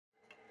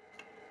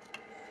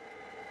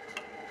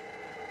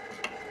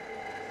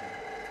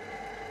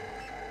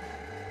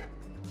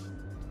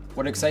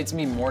What excites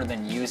me more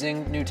than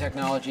using new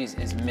technologies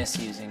is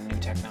misusing new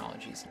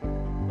technologies.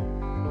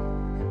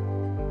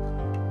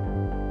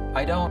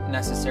 I don't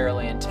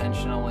necessarily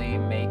intentionally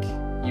make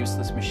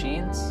useless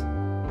machines.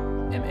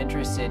 I'm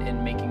interested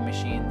in making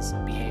machines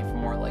behave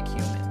more like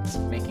humans,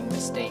 making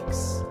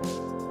mistakes,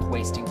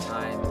 wasting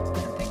time,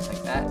 and things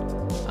like that.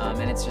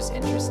 And it's just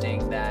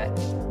interesting that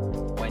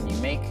when you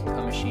make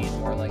a machine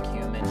more like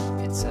human,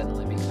 it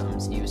suddenly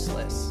becomes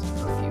useless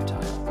or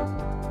futile.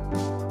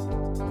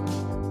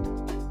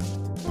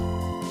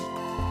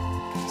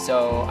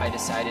 So I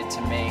decided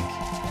to make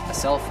a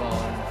cell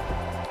phone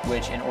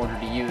which, in order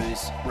to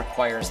use,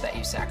 requires that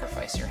you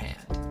sacrifice your hand.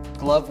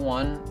 Glove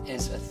One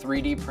is a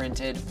 3D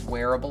printed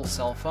wearable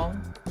cell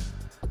phone,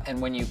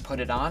 and when you put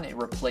it on, it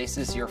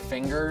replaces your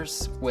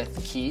fingers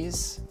with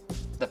keys.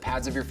 The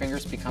pads of your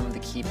fingers become the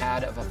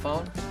keypad of a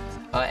phone,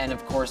 and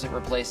of course it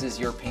replaces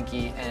your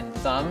pinky and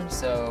thumb,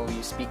 so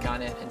you speak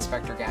on it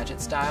Inspector Gadget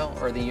style,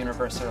 or the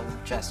universal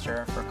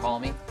gesture for call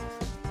me.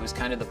 It was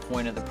kind of the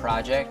point of the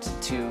project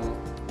to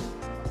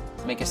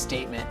make a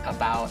statement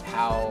about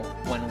how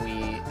when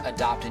we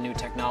adopt a new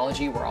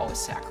technology, we're always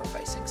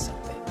sacrificing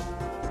something.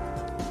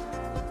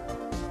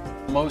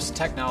 Most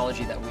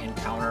technology that we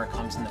encounter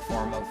comes in the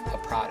form of a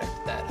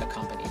product that a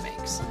company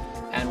makes.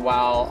 And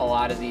while a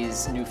lot of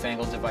these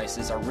newfangled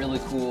devices are really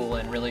cool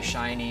and really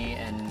shiny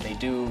and they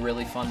do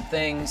really fun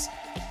things,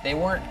 they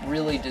weren't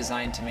really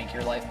designed to make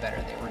your life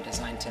better. They were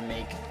designed to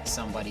make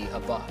somebody a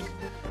buck.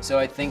 So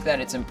I think that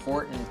it's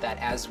important that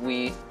as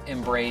we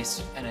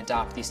embrace and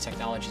adopt these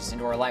technologies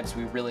into our lives,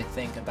 we really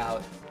think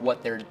about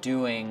what they're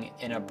doing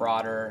in a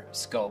broader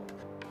scope.